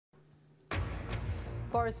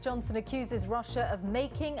Boris Johnson accuses Russia of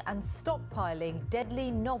making and stockpiling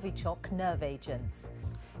deadly Novichok nerve agents.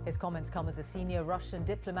 His comments come as a senior Russian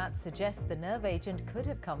diplomat suggests the nerve agent could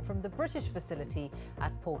have come from the British facility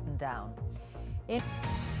at Porton Down.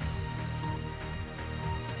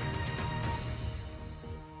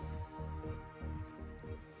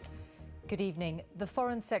 Good evening. The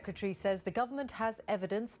Foreign Secretary says the government has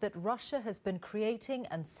evidence that Russia has been creating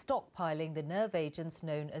and stockpiling the nerve agents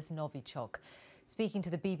known as Novichok. Speaking to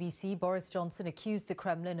the BBC, Boris Johnson accused the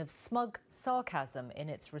Kremlin of smug sarcasm in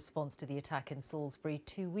its response to the attack in Salisbury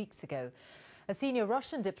 2 weeks ago. A senior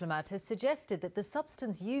Russian diplomat has suggested that the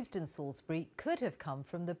substance used in Salisbury could have come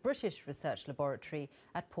from the British research laboratory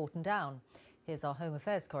at Porton Down. Here's our Home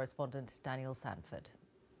Affairs correspondent, Daniel Sanford.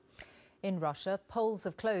 In Russia, polls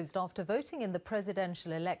have closed after voting in the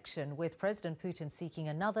presidential election, with President Putin seeking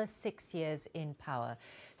another 6 years in power.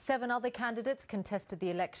 7 other candidates contested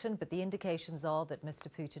the election, but the indications are that Mr.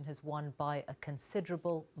 Putin has won by a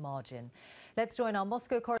considerable margin. Let's join our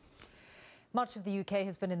Moscow correspondent. Much of the UK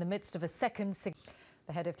has been in the midst of a second.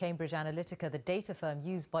 The head of Cambridge Analytica, the data firm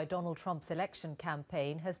used by Donald Trump's election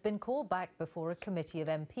campaign, has been called back before a committee of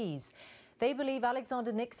MPs. They believe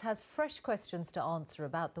Alexander Nix has fresh questions to answer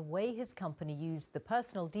about the way his company used the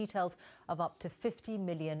personal details of up to 50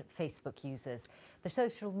 million Facebook users. The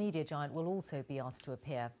social media giant will also be asked to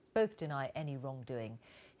appear. Both deny any wrongdoing.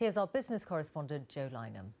 Here's our business correspondent, Joe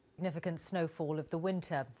Lynham. Significant snowfall of the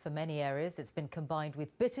winter. For many areas, it's been combined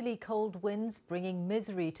with bitterly cold winds, bringing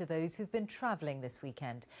misery to those who've been travelling this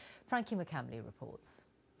weekend. Frankie McCamley reports.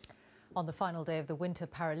 On the final day of the Winter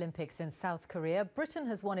Paralympics in South Korea, Britain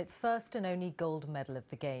has won its first and only gold medal of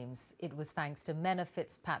the Games. It was thanks to Menna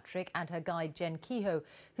Fitzpatrick and her guide Jen Kehoe,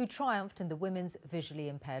 who triumphed in the women's visually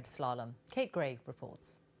impaired slalom. Kate Gray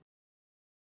reports.